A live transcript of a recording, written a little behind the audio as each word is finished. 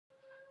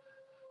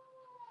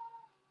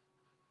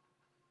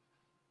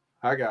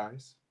Hi,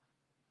 guys.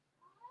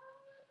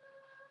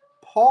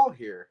 Paul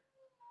here.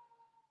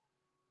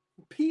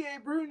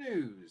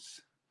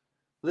 PABrewNews.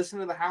 Listen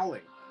to the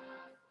howling.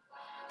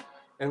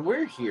 And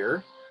we're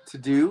here to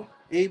do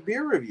a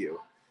beer review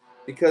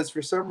because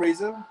for some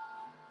reason,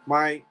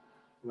 I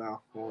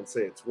won't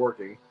say it's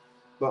working,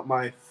 but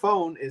my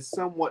phone is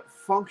somewhat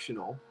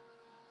functional.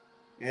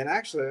 And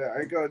actually,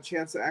 I got a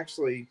chance to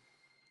actually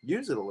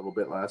use it a little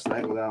bit last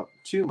night without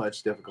too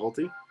much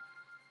difficulty.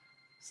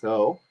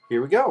 So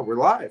here we go. We're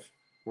live.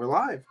 We're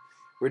live.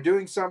 We're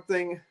doing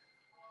something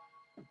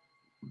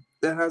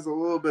that has a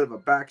little bit of a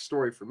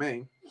backstory for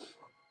me.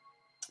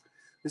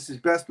 This is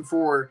best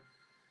before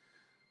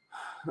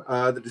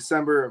the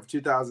December of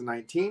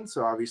 2019.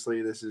 So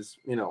obviously this is,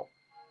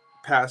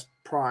 past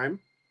prime,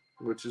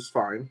 which is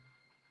fine.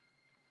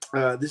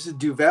 This is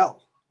Duvel,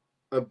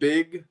 a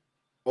big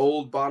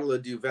old bottle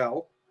of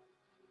Duvel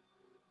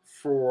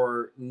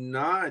for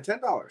 $10.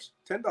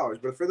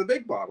 $10. But for the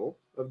big bottle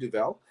of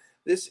Duvel,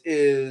 this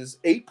is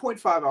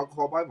 8.5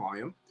 alcohol by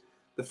volume.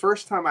 The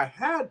first time I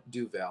had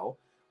Duvel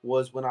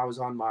was when I was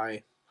on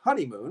my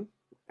honeymoon.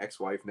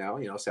 Ex-wife now,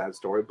 sad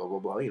story, blah, blah,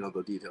 blah,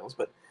 the details.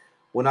 But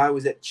when I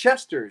was at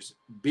Chester's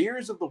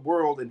Beers of the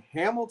World in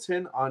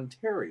Hamilton,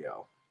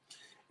 Ontario.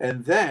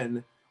 And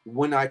then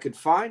when I could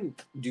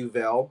find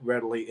Duvel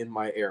readily in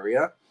my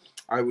area,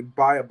 I would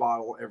buy a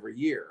bottle every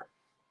year.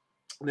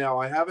 Now,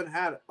 I haven't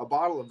had a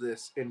bottle of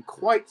this in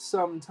quite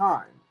some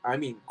time. I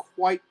mean,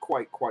 quite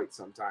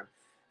some time.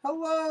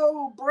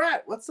 Hello,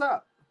 Brett. What's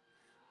up?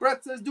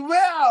 Brett says,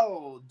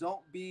 Duvel,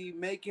 don't be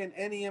making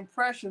any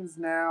impressions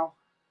now.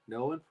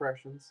 No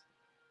impressions.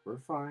 We're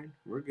fine.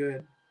 We're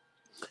good.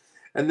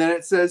 And then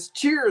it says,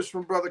 cheers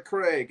from Brother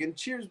Craig. And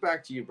cheers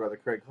back to you, Brother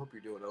Craig. Hope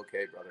you're doing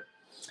okay, brother.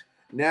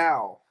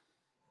 Now,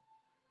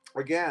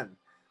 again,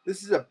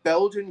 this is a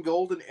Belgian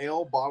Golden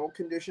Ale bottle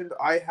conditioned.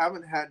 I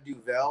haven't had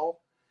Duvel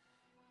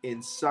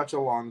in such a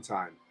long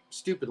time.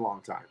 Stupid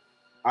long time.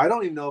 I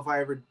don't even know if I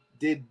ever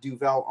did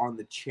Duvel on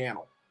the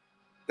channel.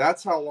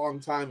 That's how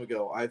long time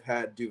ago I've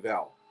had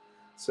Duvel.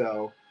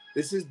 So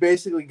this is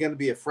basically going to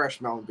be a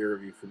fresh melon beer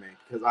review for me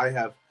because I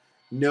have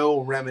no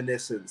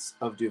reminiscence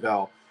of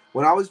Duvel.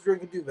 When I was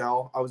drinking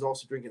Duvel, I was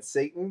also drinking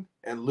Satan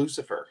and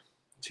Lucifer,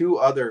 two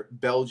other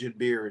Belgian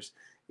beers.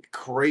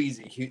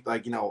 Crazy,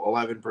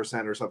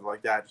 11% or something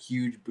like that.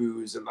 Huge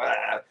booze and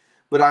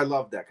but I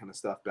loved that kind of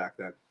stuff back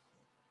then.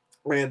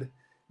 And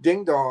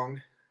ding dong,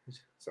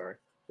 sorry,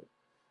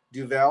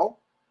 Duvel,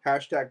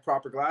 hashtag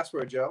proper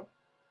glassware, Joe.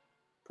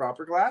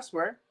 Proper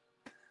glassware.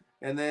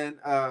 And then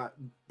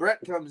Brett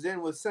comes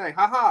in with saying,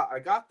 haha, I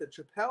got the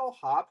Chapel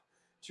hop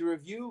to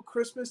review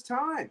Christmas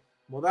time.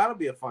 Well, that'll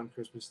be a fun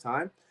Christmas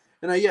time.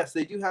 And yes,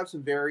 they do have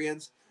some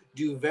variants.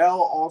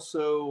 Duvel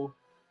also,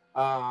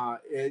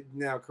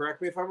 now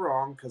correct me if I'm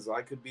wrong, because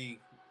I could be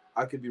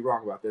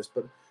wrong about this,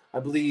 but I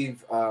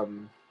believe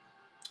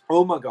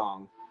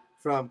Omagong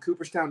from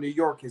Cooperstown, New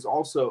York, is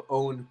also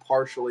owned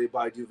partially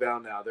by Duvel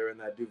now. They're in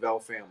that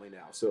Duvel family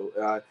now. So,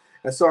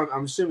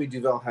 I'm assuming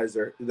Duvel has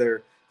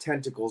their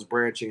tentacles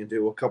branching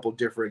into a couple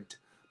different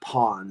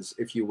ponds,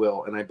 if you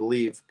will. And I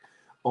believe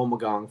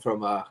Omagong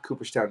from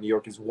Cooperstown, New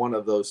York, is one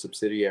of those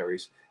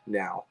subsidiaries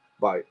now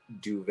by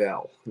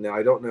Duvel. Now,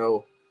 I don't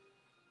know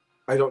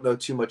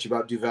too much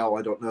about Duvel.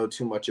 I don't know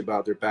too much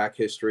about their back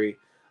history,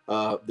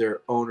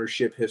 their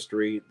ownership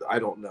history. I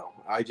don't know.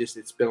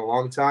 It's been a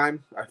long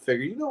time. I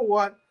figured, you know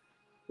what?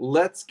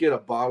 Let's get a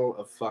bottle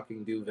of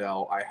fucking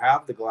Duvel. I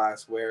have the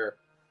glassware.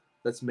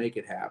 Let's make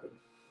it happen.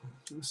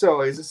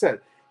 So, as I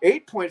said,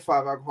 8.5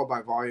 alcohol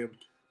by volume.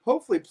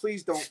 Hopefully,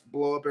 please don't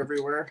blow up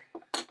everywhere.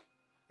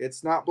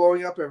 It's not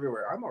blowing up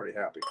everywhere. I'm already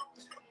happy.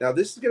 Now,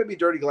 this is going to be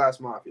Dirty Glass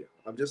Mafia.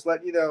 I'm just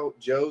letting you know,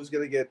 Joe's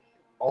going to get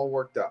all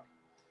worked up.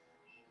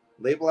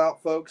 Label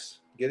out, folks.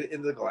 Get it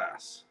into the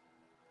glass.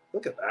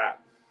 Look at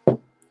that.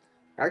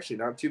 Actually,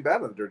 not too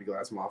bad on the Dirty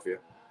Glass Mafia.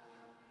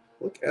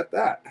 Look at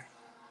that.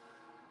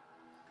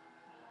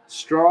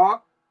 Straw.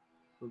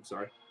 I'm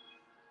sorry.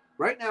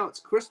 Right now, it's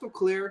crystal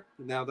clear.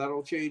 Now,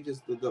 that'll change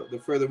as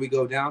the further we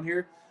go down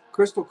here.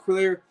 Crystal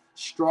clear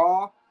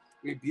straw.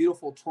 A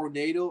beautiful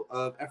tornado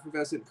of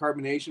effervescent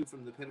carbonation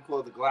from the pinnacle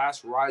of the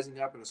glass rising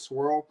up in a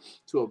swirl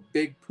to a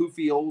big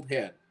poofy old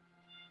head.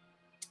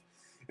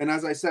 And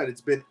as I said,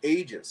 it's been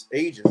ages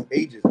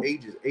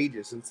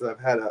since I've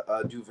had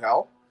a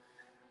Duvel.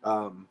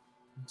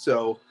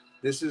 So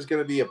this is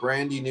going to be a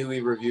brandy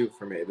newy review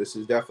for me. This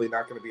is definitely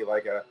not going to be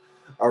like a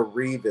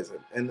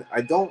revisit. And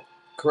I don't,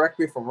 correct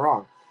me if I'm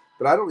wrong,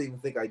 but I don't even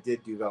think I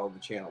did Duvel on the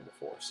channel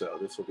before. So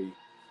this will be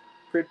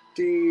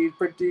pretty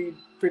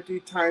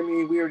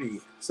timey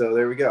weirdy. So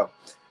there we go.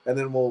 And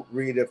then we'll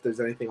read if there's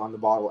anything on the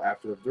bottle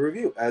after the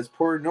review, as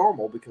per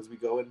normal, because we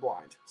go in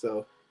blind.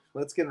 So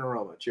let's get an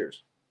aroma.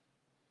 Cheers.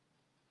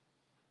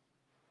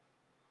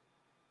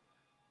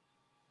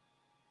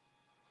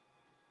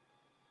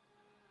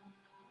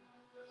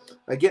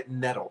 I get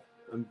nettle.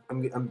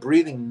 I'm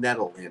breathing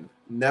nettle in.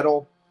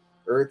 Nettle,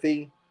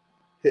 earthy,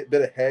 bit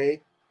of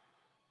hay.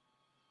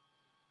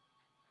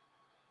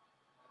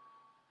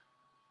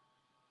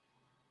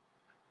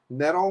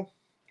 Nettle,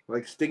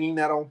 like stinging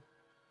nettle,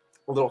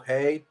 a little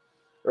hay,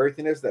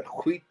 earthiness, that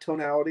wheat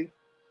tonality,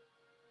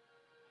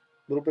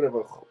 a little bit of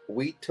a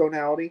wheat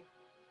tonality,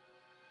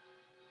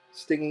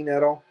 stinging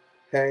nettle,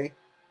 hay,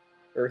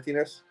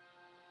 earthiness.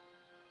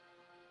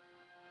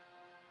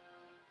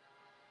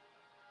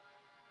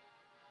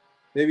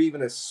 Maybe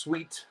even a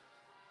sweet,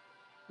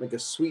 like a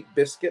sweet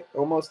biscuit,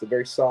 almost a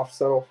very soft,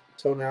 subtle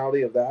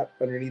tonality of that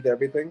underneath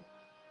everything.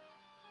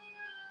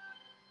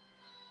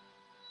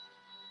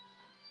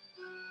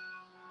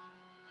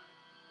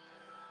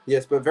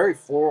 Yes, but very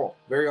floral,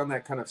 very on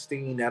that kind of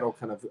stinging nettle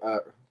kind of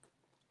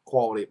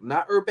quality.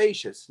 Not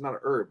herbaceous, not an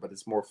herb, but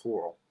it's more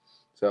floral.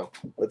 So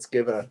let's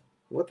give a.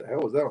 What the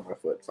hell was that on my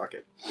foot? Fuck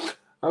it.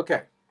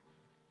 Okay.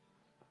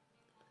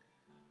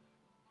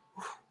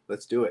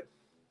 Let's do it.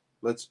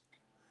 Let's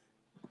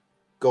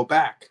go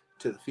back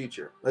to the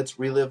future. Let's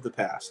relive the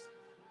past.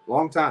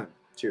 Long time.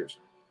 Cheers.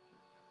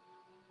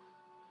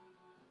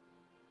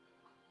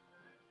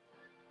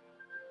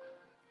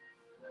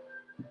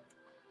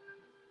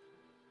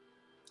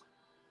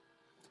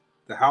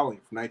 The Howling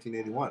from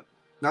 1981.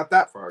 Not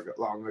that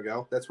long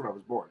ago. That's when I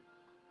was born.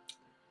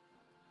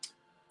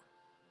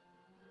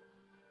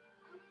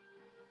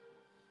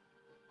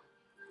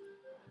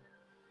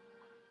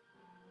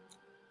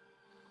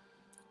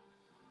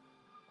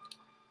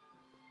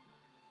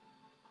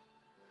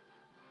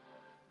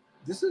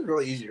 This is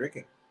really easy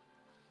drinking.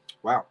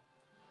 Wow.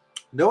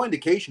 No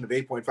indication of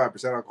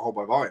 8.5% alcohol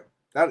by volume.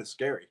 That is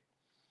scary.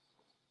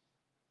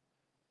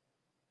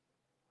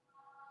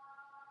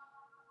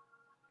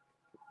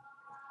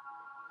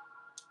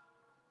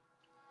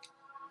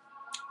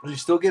 You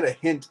still get a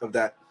hint of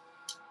that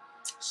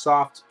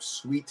soft,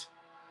 sweet,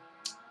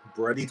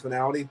 bready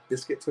tonality,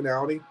 biscuit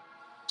tonality.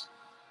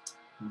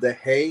 The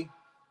hay,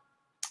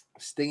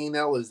 stinging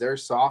nettle is there,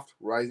 soft,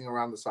 rising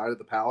around the side of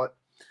the palate,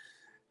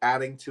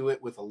 adding to it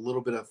with a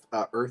little bit of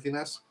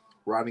earthiness,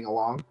 riding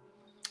along.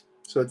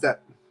 So it's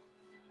that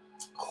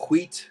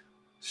wheat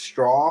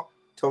straw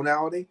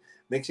tonality,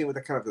 mixing with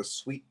a kind of a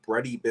sweet,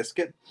 bready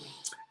biscuit.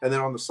 And then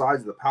on the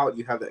sides of the palate,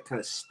 you have that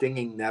kind of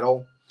stinging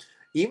nettle,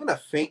 even a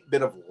faint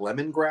bit of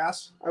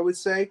lemongrass, I would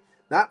say.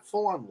 Not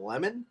full on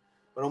lemon,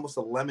 but almost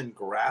a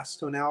lemongrass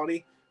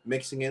tonality,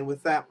 mixing in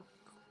with that,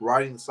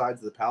 riding the sides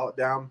of the palate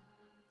down.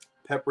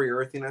 Peppery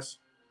earthiness.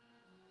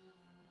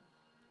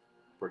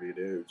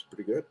 It's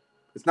pretty good.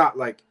 It's not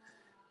like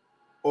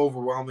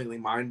overwhelmingly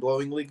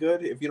mind-blowingly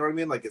good, if you know what I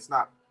mean. Like, it's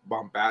not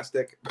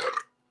bombastic.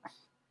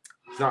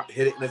 It's not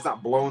hitting, and it's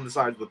not blowing the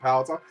sides of the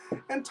palates off.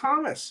 And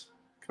Thomas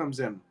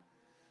comes in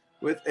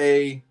with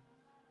a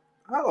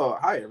hello,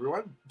 hi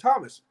everyone,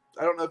 Thomas.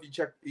 I don't know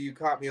if you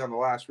caught me on the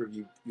last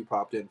review you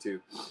popped into.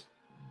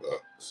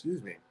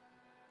 Excuse me.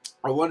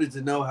 I wanted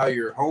to know how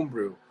your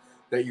homebrew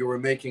that you were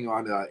making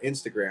on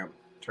Instagram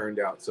turned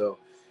out. So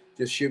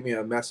just shoot me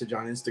a message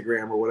on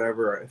Instagram or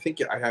whatever. I think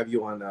I have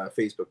you on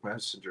Facebook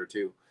Messenger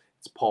too.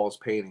 It's Paul's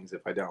Paintings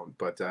if I don't.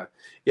 But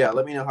yeah,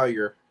 let me know how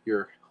your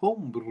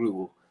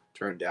homebrew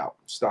turned out,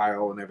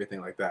 style and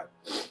everything like that.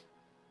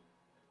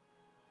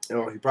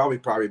 He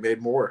probably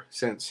made more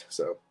since,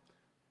 so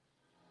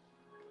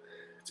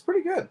it's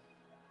pretty good.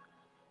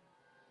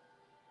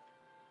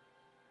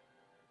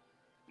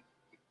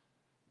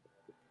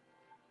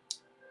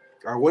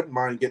 I wouldn't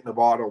mind getting a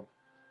bottle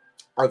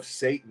of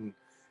Satan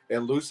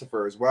and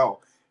Lucifer as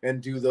well,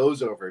 and do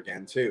those over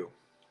again too.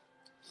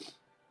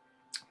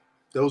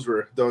 Those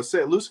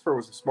Lucifer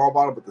was a small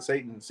bottle, but the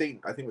Satan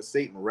I think it was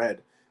Satan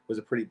Red was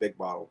a pretty big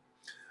bottle.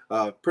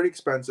 Pretty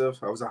expensive.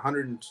 I was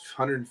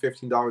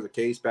 $115 a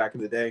case back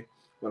in the day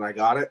when I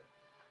got it.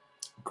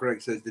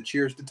 Craig says the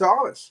cheers to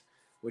Thomas,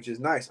 which is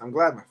nice. I'm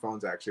glad my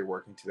phone's actually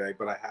working today,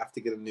 but I have to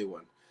get a new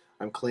one.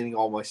 I'm cleaning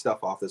all my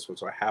stuff off this one,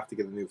 so I have to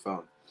get a new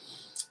phone.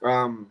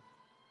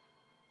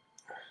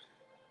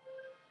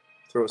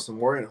 Throw some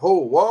more in.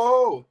 Oh,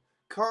 whoa!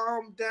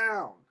 Calm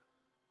down.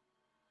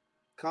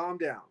 Calm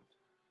down.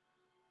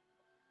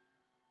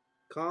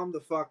 Calm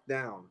the fuck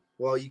down.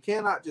 Well, you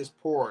cannot just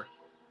pour.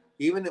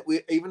 Even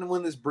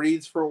when this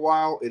breathes for a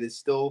while, it is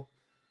still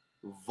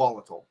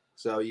volatile.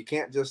 So you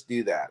can't just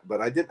do that. But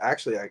I did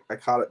actually. I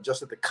caught it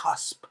just at the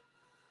cusp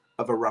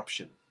of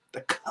eruption.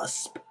 The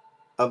cusp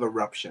of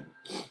eruption.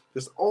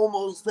 Just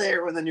almost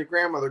there, and then your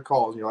grandmother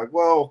calls, and you're like,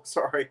 "Whoa,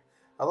 sorry,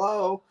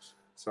 hello,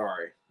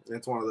 sorry."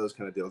 It's one of those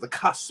kind of deals. The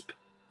cusp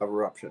of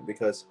eruption,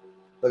 because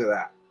look at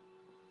that.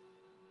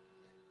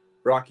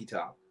 Rocky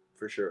Top,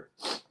 for sure.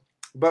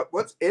 But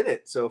what's in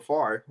it so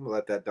far, I'm going to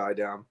let that die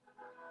down,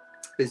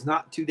 is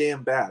not too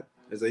damn bad.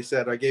 As I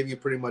said, I gave you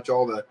pretty much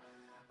all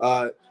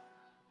the...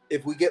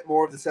 if we get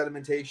more of the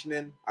sedimentation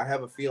in, I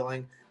have a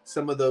feeling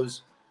some of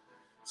those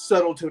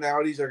subtle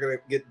tonalities are going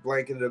to get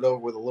blanketed over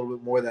with a little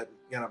bit more of that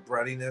kind of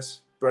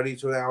bready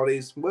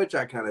tonalities, which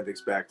I kind of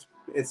expect.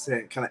 It's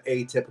kind of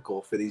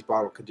atypical for these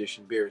bottle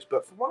conditioned beers.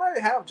 But from what I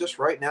have just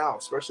right now,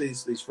 especially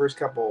these first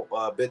couple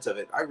bits of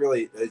it,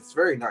 it's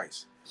very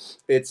nice.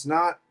 It's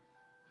not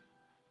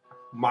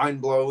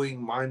mind-blowing,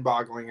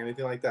 mind-boggling,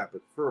 anything like that.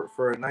 But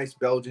for a nice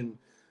Belgian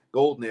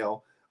gold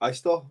nail, I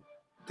still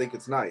think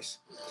it's nice.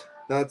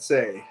 Now let's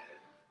say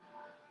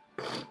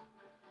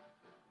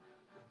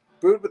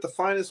Brewed with the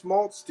finest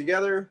malts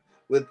together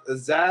with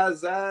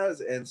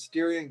Zaz and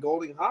Styrian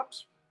Golding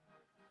hops.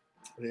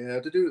 You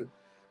have to do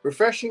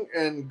refreshing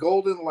and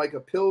golden like a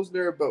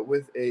pilsner, but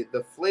with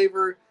the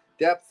flavor,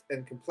 depth,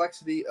 and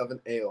complexity of an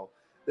ale.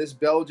 This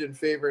Belgian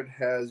favorite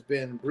has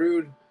been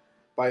brewed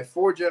by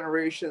 4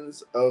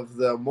 generations of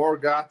the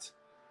Mortgat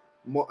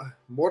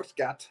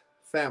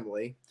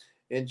family.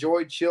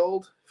 Enjoy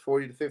chilled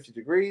 40 to 50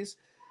 degrees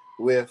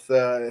with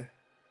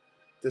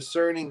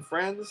discerning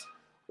friends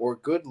or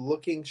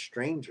good-looking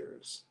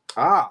strangers.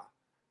 Ah,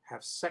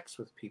 have sex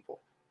with people.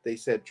 They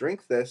said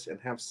drink this and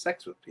have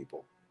sex with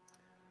people.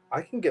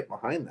 I can get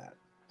behind that.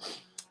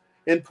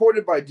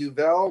 Imported by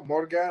Duvel,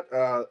 Morgat,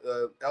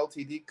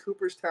 Ltd.,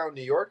 Cooperstown,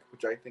 New York,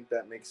 which I think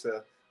that makes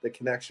the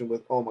connection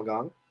with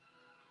Omegang.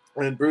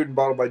 And brewed and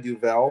bottled by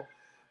Duvel,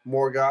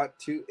 Morgat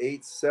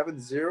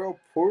 2870,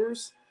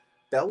 Pours,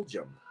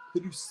 Belgium.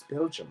 Pours,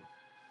 Belgium.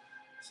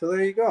 So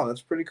there you go.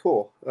 That's pretty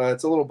cool.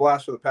 It's a little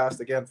blast for the past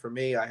again for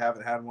me. I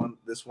haven't had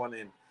this one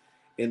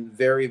in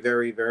very,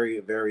 very,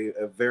 very,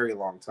 a very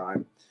long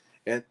time,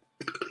 and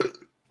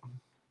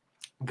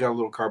got a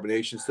little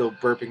carbonation, still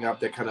burping up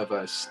that kind of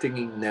a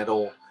stinging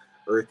nettle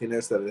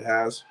earthiness that it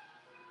has.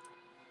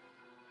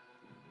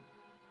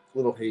 A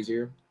little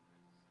hazier.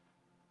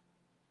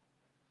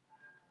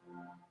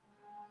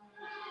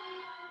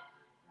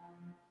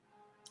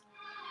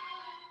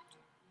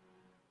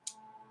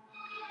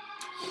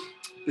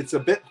 It's a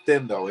bit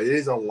thin though. It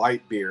is a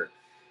light beer.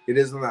 It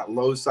is on that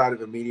low side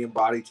of a medium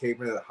body,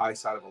 tapering to the high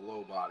side of a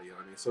low body. You know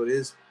what I mean? So it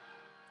is.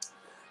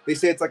 They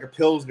say it's like a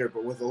pilsner,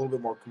 but with a little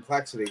bit more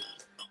complexity.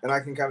 And I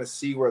can kind of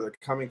see where they're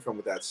coming from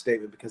with that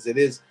statement, because it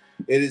is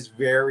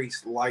very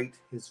light.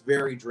 It's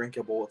very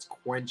drinkable. It's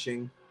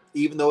quenching,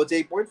 even though it's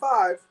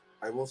 8.5.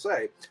 I will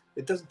say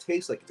it doesn't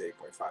taste like it's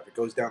 8.5. It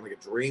goes down like a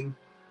dream.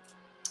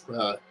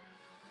 The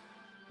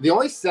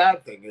only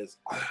sad thing is,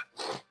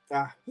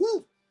 the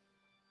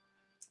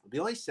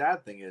only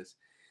sad thing is,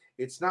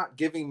 it's not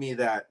giving me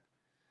that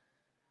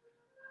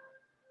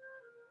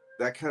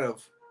kind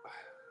of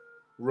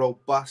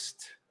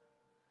robust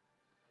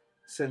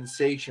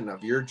sensation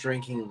of you're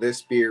drinking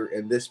this beer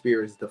and this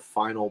beer is the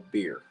final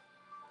beer.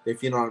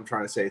 If you know what I'm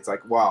trying to say, it's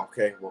like, wow,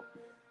 okay, well,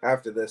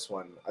 after this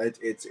one,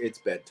 it's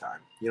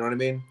bedtime. You know what I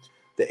mean?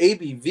 The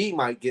ABV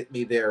might get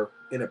me there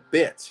in a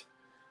bit,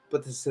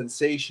 but the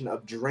sensation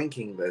of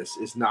drinking this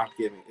is not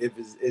giving.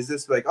 Is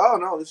this like, oh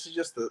no, this is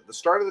just the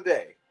start of the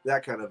day,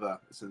 that kind of a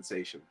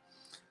sensation.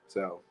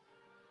 So,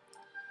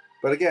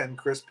 but again,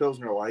 Chris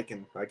Pilsner like,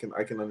 and I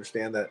can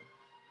understand that.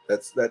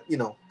 That's that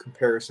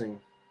comparison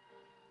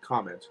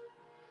comment.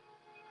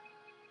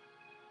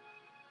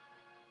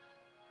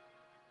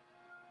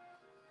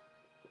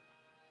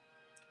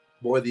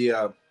 Boy,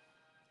 the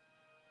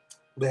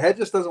head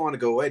just doesn't want to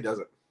go away, does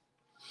it?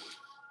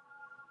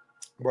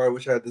 Boy, I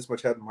wish I had this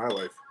much head in my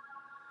life.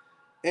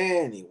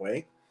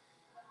 Anyway,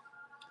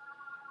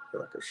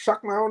 if I could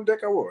suck my own dick,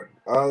 I would.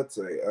 Let's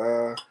see.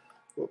 There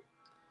you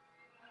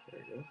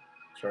go.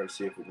 Try to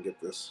see if we can get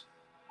this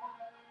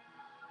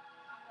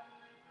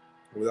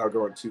without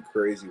going too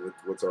crazy with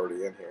what's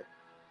already in here.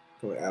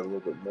 I'm going to add a little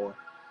bit more.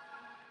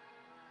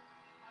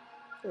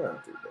 Yeah, I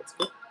think that's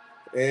good.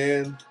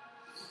 And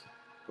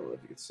I don't know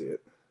if you can see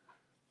it.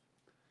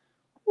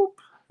 Whoop,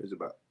 there's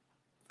about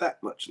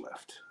that much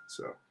left.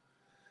 So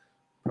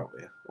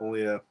probably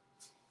only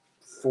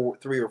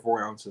 3 or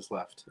 4 ounces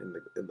left in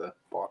the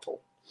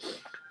bottle.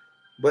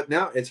 But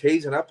now it's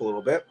hazing up a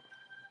little bit.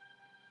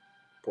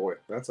 Boy,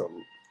 that's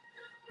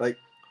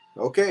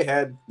okay,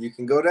 head, you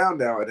can go down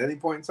now at any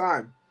point in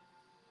time.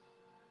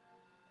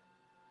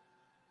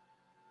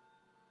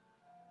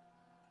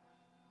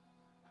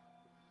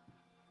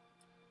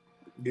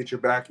 Get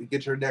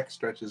your neck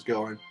stretches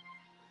going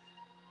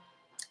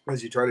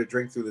as you try to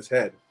drink through this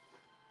head.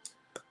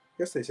 I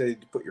guess they say you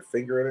put your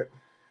finger in it.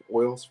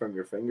 Oils from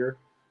your finger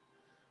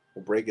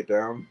will break it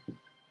down.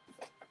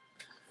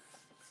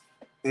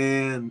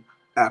 And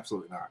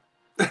absolutely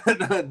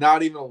not.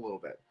 Not even a little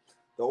bit.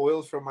 The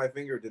oils from my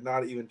finger did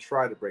not even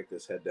try to break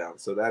this head down.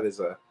 So that is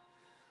I'm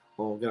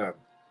going to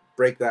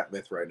break that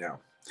myth right now.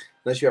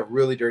 Unless you have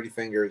really dirty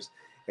fingers,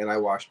 and I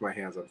washed my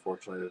hands,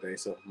 unfortunately, today,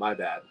 so my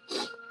bad.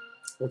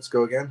 Let's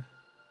go again.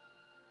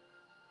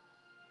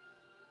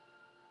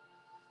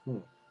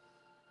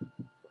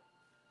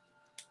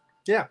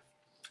 Yeah.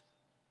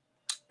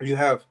 You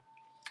have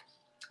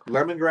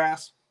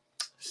lemongrass,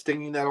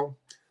 stinging nettle,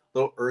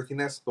 little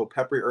earthiness, little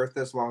peppery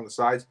earthiness along the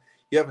sides.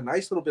 You have a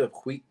nice little bit of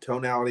wheat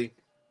tonality.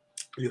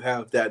 You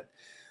have that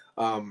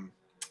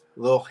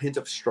little hint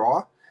of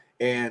straw,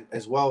 and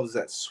as well as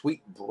that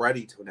sweet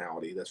bready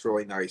tonality that's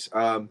really nice.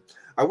 I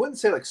wouldn't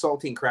say like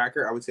saltine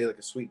cracker. I would say like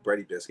a sweet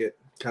bready biscuit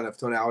kind of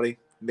tonality,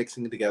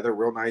 mixing it together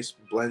real nice,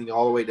 blending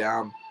all the way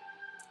down.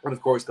 And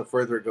of course, the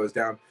further it goes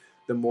down,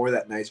 the more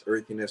that nice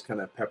earthiness,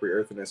 kind of peppery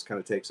earthiness kind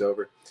of takes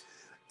over.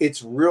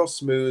 It's real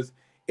smooth.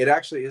 It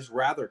actually is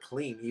rather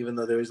clean, even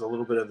though there's a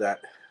little bit of that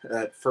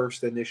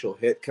first initial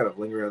hit kind of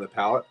lingering on the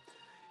palate.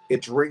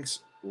 It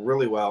drinks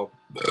really well.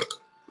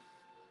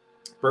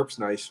 Burps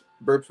nice.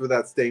 Burps with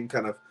that same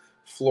kind of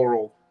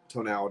floral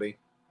tonality.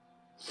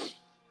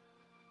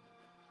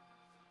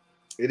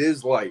 It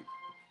is light.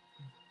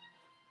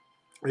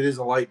 It is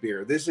a light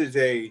beer. This is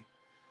a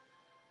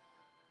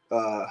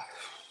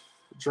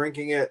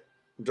drinking it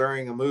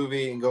during a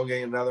movie and go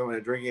get another one,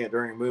 and drinking it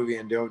during a movie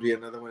and go get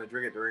another one and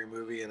drink it during a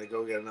movie and then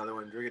go get another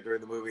one and drink it during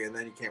the movie, and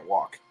then you can't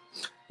walk.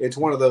 It's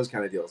one of those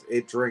kind of deals.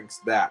 It drinks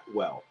that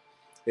well.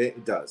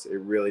 It does. It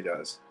really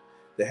does.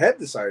 The head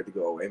decided to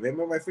go away. Maybe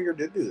my finger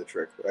did do the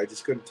trick, but I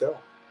just couldn't tell.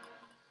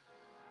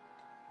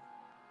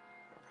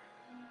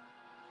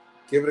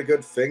 Give it a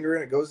good finger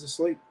and it goes to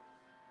sleep.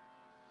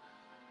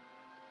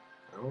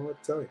 I don't know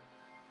what to tell you.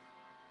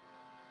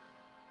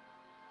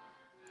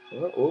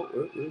 Oh,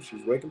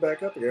 she's waking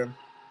back up again.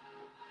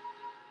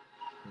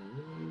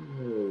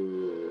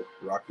 Ooh,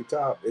 rocky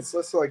top. It's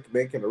less like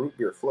making a root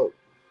beer float.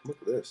 Look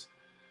at this.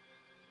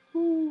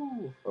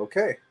 Ooh,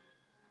 okay.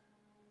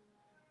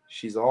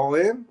 She's all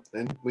in,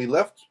 and we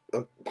left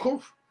a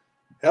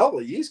hell of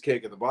a yeast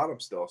cake at the bottom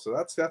still. So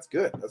that's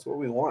good. That's what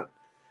we want.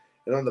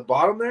 And on the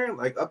bottom there,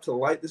 like up to the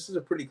light, this is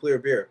a pretty clear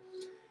beer.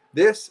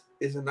 This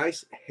is a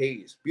nice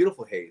haze,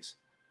 beautiful haze.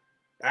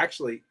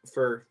 Actually,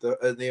 for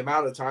the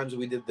amount of times that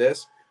we did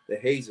this, the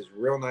haze is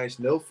real nice.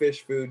 No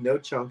fish food, no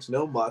chunks,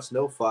 no muss,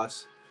 no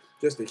fuss.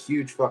 Just a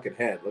huge fucking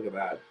head. Look at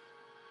that.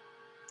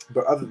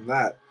 But other than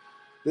that,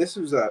 this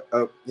was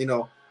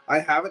I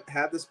haven't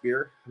had this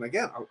beer. And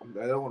again,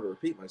 I don't want to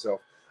repeat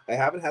myself. I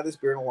haven't had this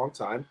beer in a long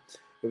time.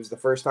 It was the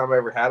first time I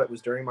ever had it.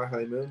 Was during my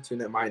honeymoon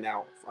to my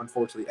now,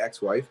 unfortunately,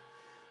 ex-wife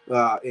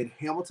in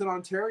Hamilton,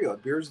 Ontario.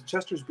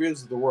 Chester's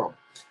Beers of the World.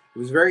 It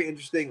was very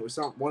interesting. It was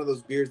one of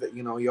those beers that,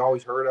 you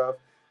always heard of.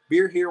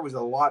 Beer here was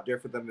a lot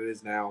different than it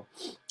is now.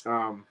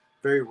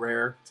 Very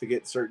rare to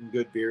get certain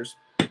good beers.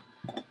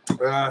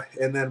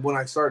 And then when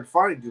I started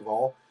finding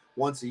Duvel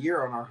once a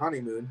year on our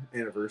honeymoon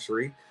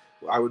anniversary,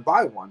 I would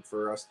buy one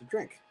for us to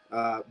drink.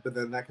 But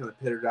then that kind of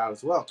pittered out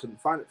as well.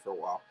 Couldn't find it for a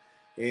while.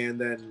 And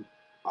then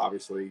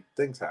obviously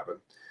things happen.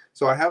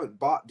 So I haven't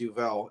bought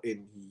Duvel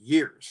in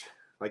years,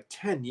 like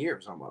 10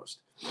 years almost.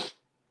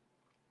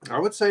 I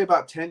would say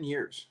about 10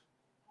 years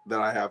that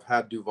I have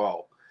had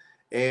Duvel.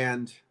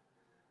 And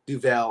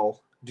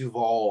Duvel,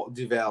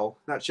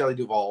 not Shelley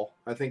Duvall.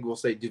 I think we'll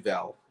say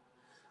Duvel.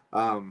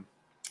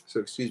 So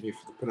excuse me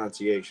for the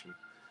pronunciation.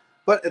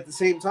 But at the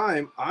same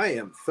time, I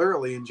am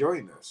thoroughly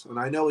enjoying this. And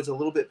I know it's a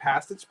little bit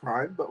past its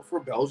prime, but for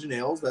Belgian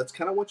ales, that's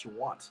kind of what you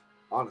want,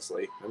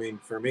 honestly. I mean,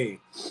 for me,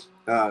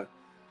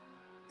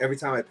 every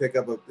time I pick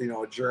up a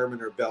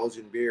German or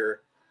Belgian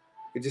beer,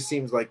 it just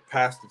seems like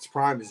past its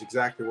prime is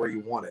exactly where you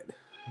want it.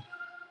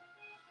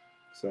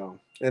 So,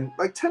 and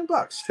like $10,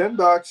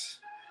 $10.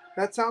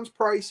 That sounds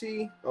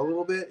pricey a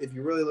little bit if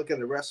you really look at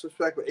the rest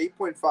respect, but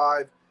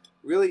 8.5,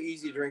 really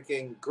easy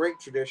drinking, great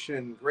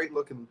tradition, great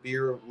looking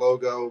beer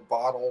logo,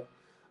 bottle.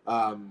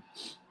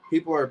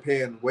 People are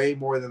paying way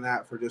more than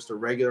that for just a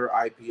regular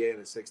IPA in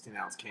a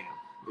 16-ounce can,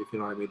 if you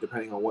know what I mean,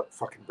 depending on what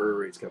fucking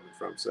brewery it's coming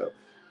from. So,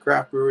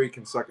 craft brewery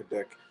can suck a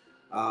dick.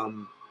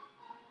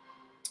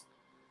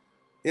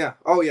 Yeah.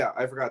 Oh, yeah.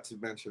 I forgot to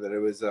mention that it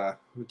was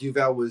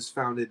Duvel was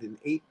founded in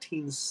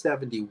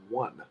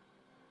 1871.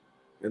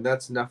 And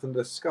that's nothing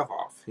to scuff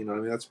off. You know what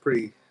I mean? That's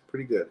pretty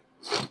good.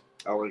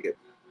 I like it.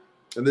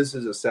 And this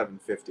is a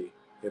 750,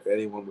 if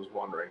anyone was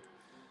wondering.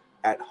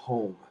 At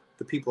home.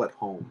 The people at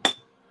home.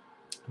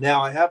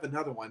 Now, I have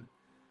another one.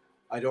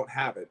 I don't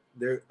have it.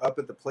 They're up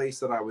at the place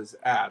that I was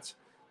at.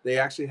 They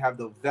actually have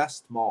the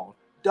Vestmalle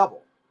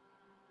Double.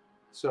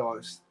 So I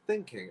was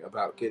thinking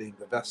about getting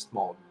the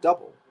Vestmalle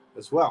Double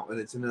as well. And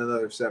it's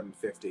another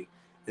 750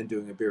 and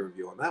doing a beer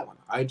review on that one.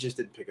 I just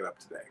didn't pick it up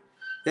today.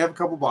 They have a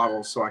couple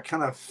bottles, so I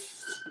kind of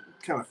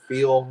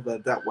feel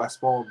that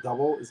Westmalle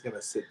Double is going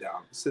to sit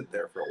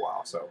there for a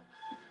while. So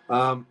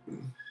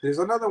there's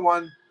another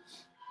one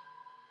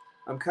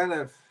I'm kind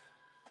of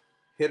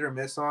hit or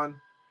miss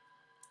on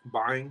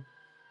buying.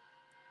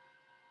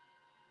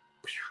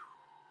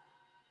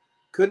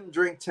 Couldn't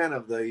drink 10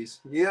 of these.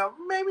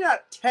 Maybe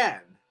not 10,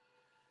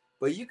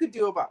 but you could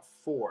do about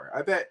 4.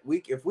 I bet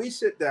if we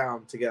sit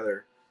down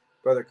together,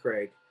 Brother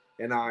Craig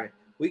and I,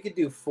 we could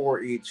do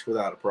 4 each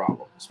without a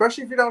problem,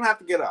 especially if you don't have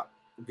to get up.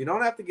 If you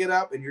don't have to get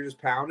up and you're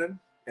just pounding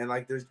and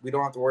we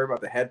don't have to worry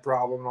about the head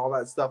problem and all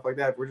that stuff like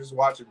that. If we're just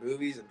watching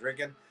movies and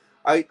drinking,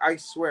 I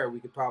swear we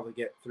could probably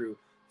get through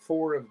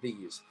 4 of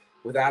these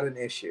without an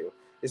issue,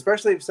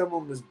 especially if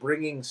someone was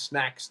bringing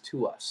snacks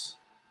to us.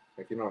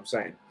 If you know what I'm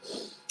saying.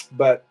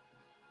 But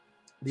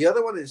the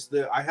other one is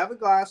I have a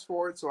glass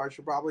for it, so I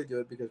should probably do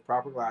it because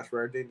proper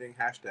glassware, ding ding,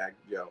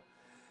 #Joe,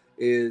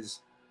 is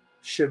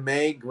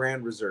Chimay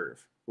Grand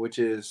Reserve, which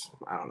is,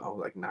 I don't know,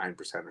 like 9%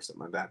 or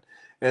something like that.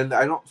 And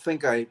I don't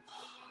think I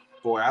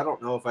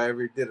don't know if I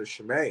ever did a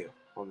Chimay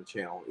on the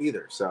channel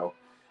either. So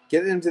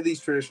getting into these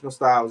traditional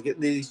styles,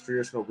 getting into these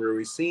traditional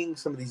breweries, seeing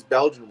some of these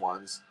Belgian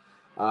ones,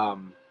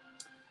 and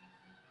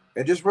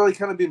just really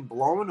kind of been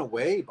blown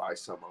away by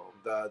some of them.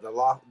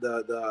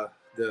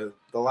 The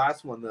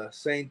last one, the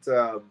Saint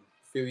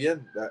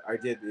Fuyun that I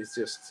did is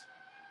just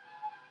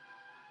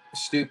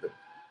stupid.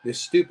 It's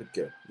stupid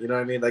good. You know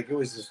what I mean? Like, it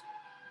was just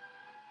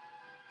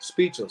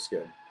speechless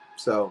good.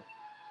 So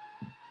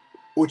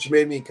which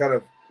made me kind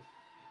of,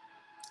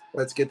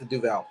 let's get the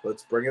Duvel.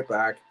 Let's bring it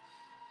back.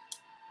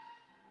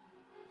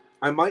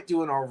 I might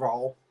do an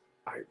Orval.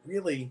 I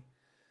really,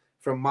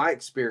 from my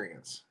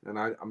experience, and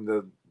I'm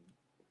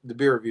the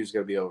beer review is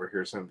going to be over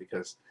here soon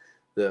because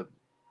the,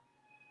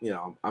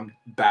 I'm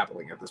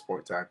babbling at this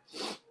point in time.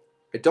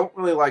 I don't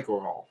really like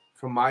Orval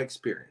from my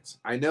experience.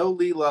 I know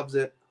Lee loves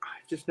it.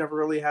 I've just never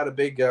really had a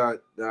big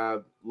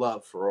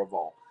love for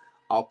Orval.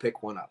 I'll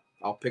pick one up.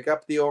 I'll pick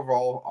up the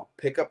Orval. I'll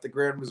pick up the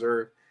Grand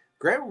Reserve.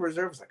 Grand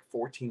Reserve is like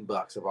 $14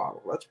 a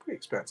bottle. That's pretty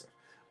expensive,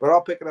 but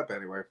I'll pick it up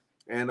anyway.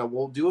 And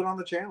we'll do it on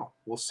the channel.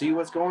 We'll see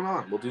what's going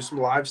on. We'll do some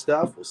live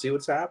stuff. We'll see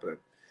what's happening.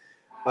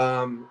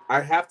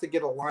 I have to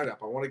get a lineup.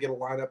 I want to get a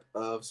lineup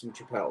of some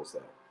Tripels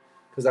though,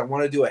 because I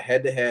want to do a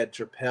head-to-head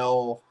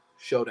Tripel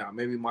showdown.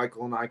 Maybe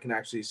Michael and I can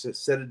actually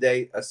set a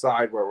date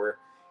aside where we're,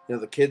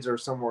 the kids are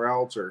somewhere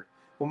else, or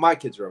well, my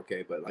kids are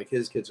okay, but like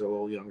his kids are a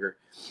little younger,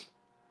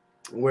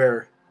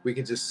 where we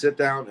can just sit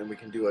down and we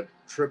can do a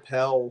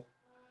Tripel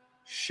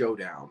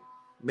showdown.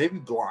 Maybe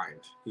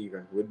blind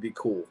even would be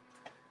cool,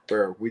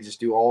 where we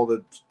just do all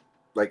the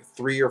like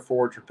 3 or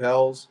 4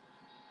 Tripels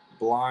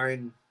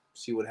blind.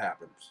 See what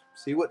happens.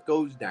 See what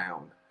goes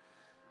down.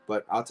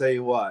 But I'll tell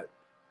you what,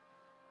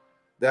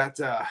 that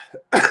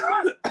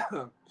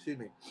excuse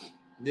me,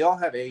 they all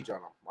have age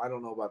on them. I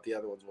don't know about the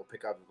other ones. We'll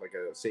pick up like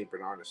a Saint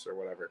Bernardus or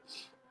whatever.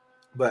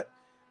 But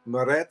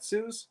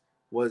Maretsu's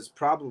was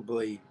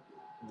probably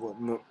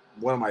one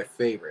of my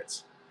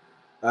favorites.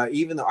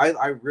 Even though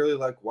I really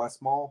like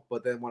Westmall,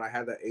 but then when I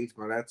had that aged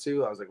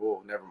Maretsu, I was like,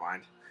 oh, never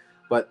mind.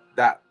 But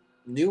that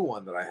new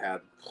one that I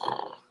had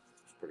was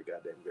pretty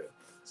goddamn good.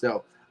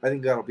 So I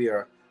think that'll be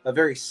a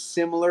very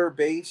similar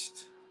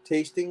based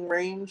tasting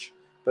range,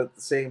 but at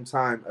the same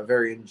time, a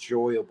very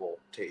enjoyable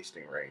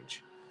tasting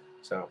range.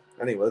 So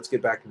anyway, let's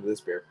get back into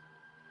this beer.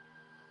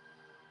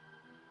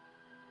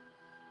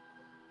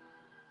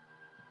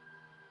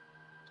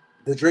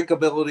 The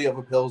drinkability of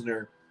a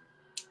Pilsner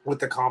with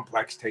the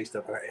complex taste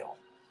of an ale.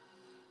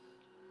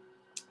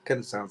 Kind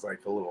of sounds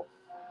like kind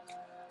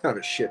of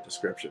a shit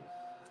description.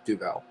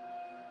 Duvel.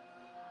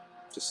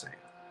 Just saying.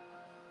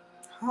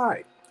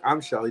 Hi, I'm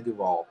Shelley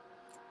Duvall.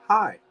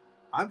 Hi,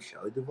 I'm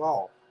Shelley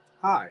Duvall.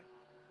 Hi,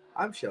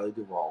 I'm Shelley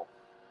Duvall.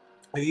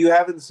 If you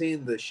haven't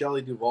seen the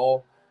Shelley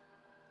Duvall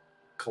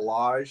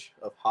collage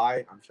of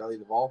Hi, I'm Shelley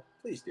Duvall,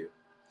 please do.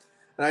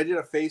 And I did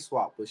a face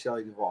swap with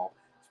Shelley Duvall.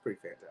 It's pretty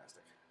fantastic.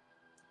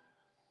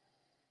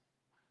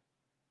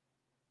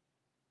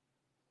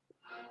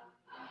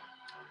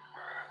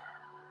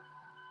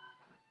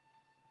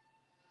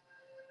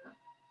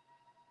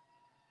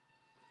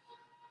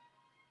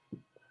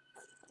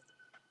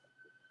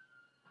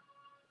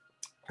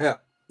 Yeah,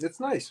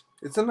 it's nice.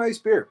 It's a nice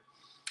beer.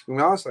 I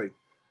mean, honestly,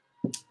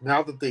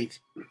 now that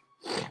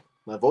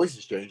my voice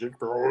is changing,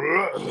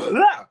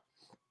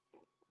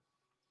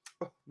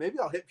 maybe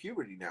I'll hit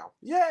puberty now.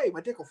 Yay, my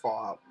dick will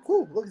fall out.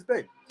 Whew, look, it's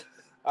big.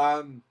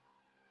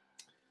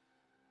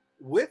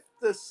 With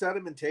the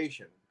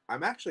sedimentation,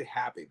 I'm actually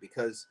happy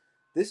because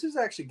this is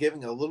actually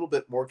giving a little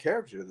bit more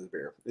character to the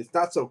beer. It's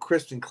not so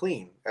crisp and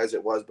clean as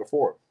it was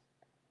before.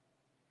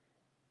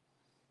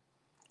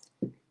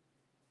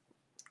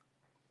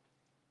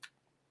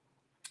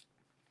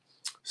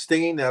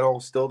 Stinging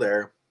nettle still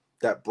there.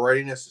 That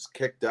brightiness is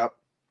kicked up.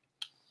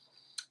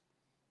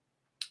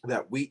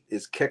 That wheat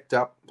is kicked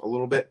up a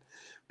little bit,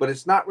 but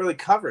it's not really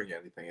covering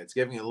anything. It's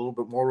giving it a little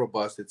bit more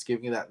robust. It's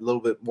giving you that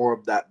little bit more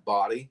of that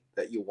body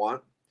that you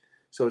want.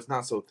 So it's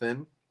not so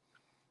thin.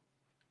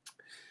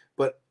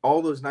 But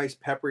all those nice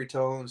peppery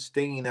tones,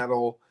 stinging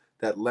nettle,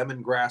 that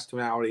lemongrass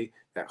tonality,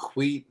 that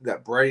wheat,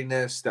 that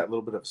brightiness, that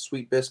little bit of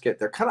sweet biscuit,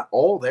 they're kind of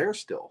all there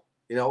still.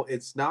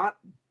 It's not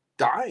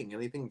dying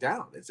anything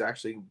down. It's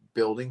actually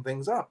building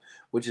things up,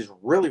 which is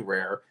really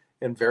rare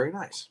and very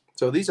nice.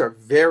 So these are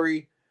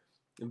very,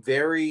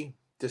 very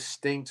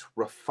distinct,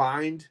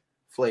 refined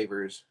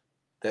flavors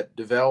that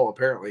Duvel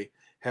apparently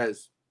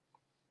has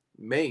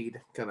made,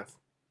 kind of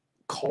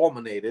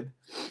culminated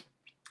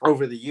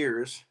over the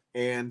years,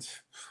 and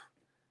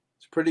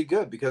it's pretty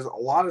good because a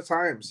lot of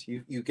times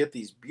you get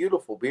these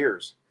beautiful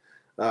beers,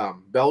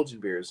 Belgian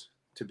beers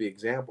to be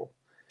example,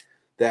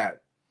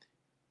 that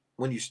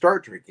when you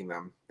start drinking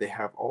them, they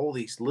have all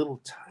these little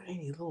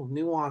tiny little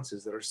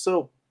nuances that are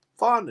so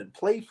fun and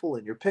playful,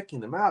 and you're picking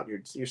them out.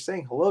 You're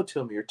saying hello to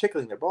them. You're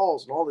tickling their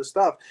balls and all this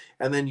stuff,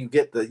 and then you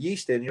get the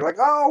yeast in. And you're like,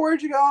 oh,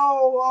 where'd you go?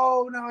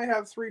 Oh, now I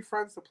have 3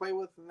 friends to play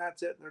with, and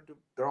that's it. And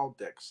they're all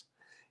dicks.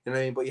 You know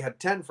what I mean? But you had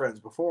 10 friends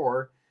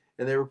before,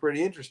 and they were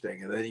pretty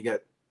interesting. And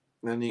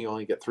then you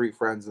only get 3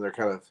 friends, and they're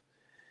kind of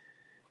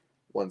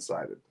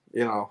one-sided.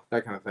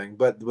 That kind of thing.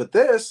 But with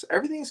this,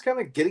 everything's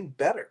kind of getting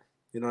better.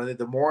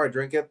 The more I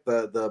drink it,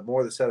 the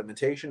more the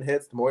sedimentation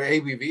hits, the more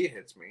ABV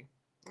hits me,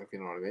 if you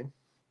know what I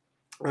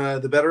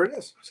mean. The better it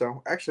is.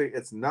 So actually,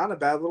 it's not a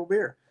bad little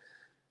beer.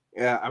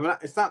 Yeah, I mean,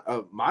 it's not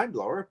a mind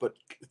blower, but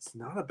it's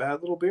not a bad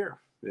little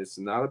beer. It's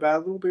not a bad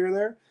little beer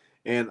there.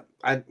 And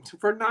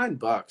for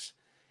 $9,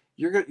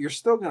 you're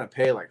still gonna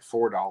pay like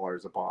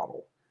 $4 a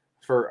bottle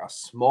for a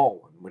small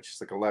one, which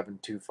is like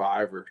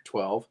 11.25 or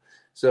 12.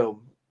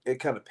 So it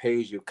kind of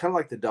pays you, kind of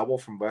like the double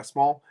from West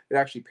Mall. It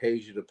actually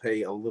pays you to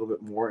pay a little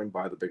bit more and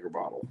buy the bigger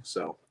bottle.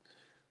 So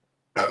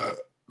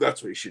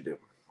that's what you should do.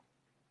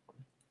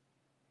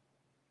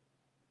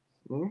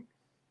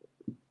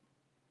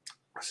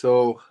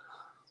 So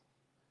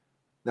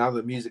now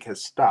the music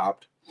has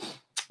stopped,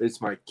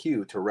 it's my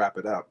cue to wrap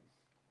it up.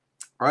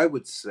 I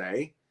would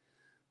say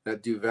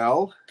that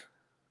Duvel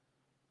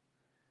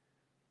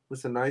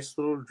was a nice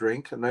little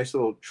drink, a nice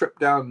little trip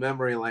down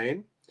memory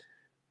lane.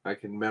 I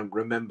can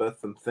remember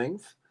some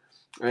things.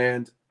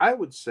 And I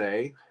would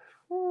say,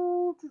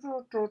 I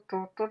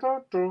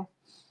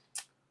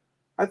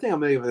think I'm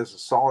going to give this a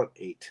solid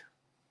 8.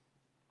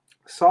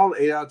 Solid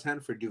 8 out of 10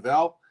 for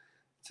Duvel.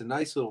 It's a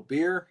nice little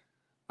beer,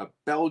 a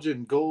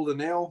Belgian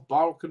golden ale,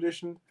 bottle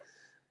conditioned.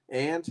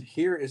 And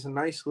here is a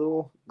nice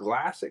little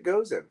glass it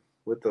goes in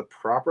with the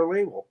proper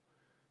label.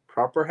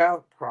 Proper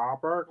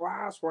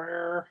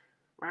glassware.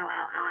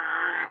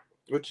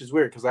 Which is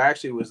weird because I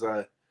actually was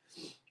I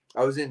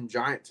was in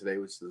Giant today,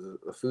 which is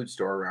a food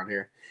store around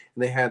here,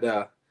 and they had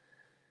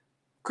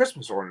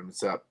Christmas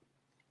ornaments up.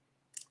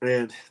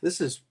 And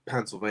this is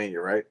Pennsylvania,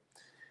 right?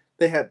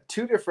 They had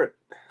 2 different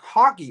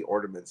hockey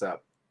ornaments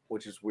up,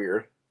 which is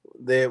weird.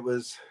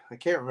 I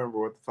can't remember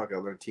what the fuck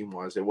other team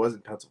was. It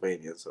wasn't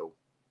Pennsylvania, so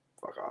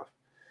fuck off.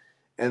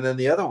 And then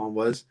the other one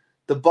was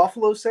the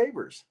Buffalo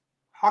Sabres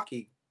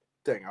hockey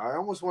thing. I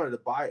almost wanted to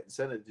buy it and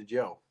send it to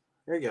Joe.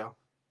 There you go.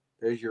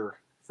 There's your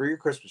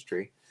Christmas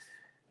tree.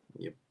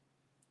 You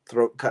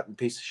throat cutting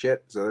piece of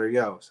shit. So there you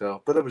go.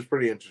 So, but it was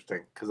pretty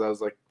interesting because I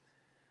was like,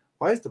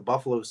 why is the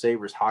Buffalo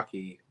Sabres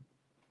hockey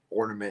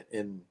ornament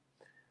in?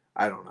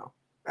 I don't know.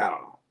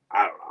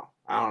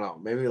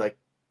 Maybe like,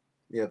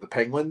 the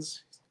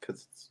Penguins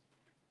because it's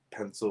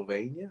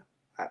Pennsylvania.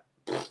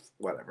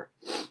 Whatever.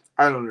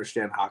 I don't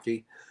understand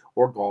hockey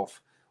or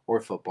golf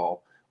or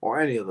football or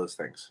any of those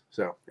things.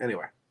 So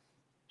anyway,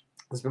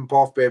 this has been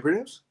Paul from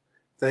PABrewNews.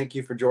 Thank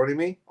you for joining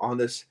me on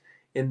this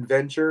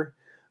adventure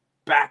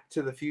back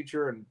to the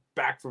future and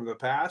back from the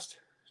past.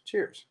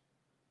 Cheers.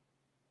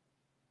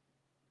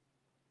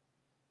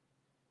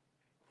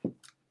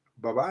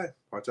 Bye-bye.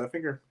 Watch that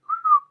finger.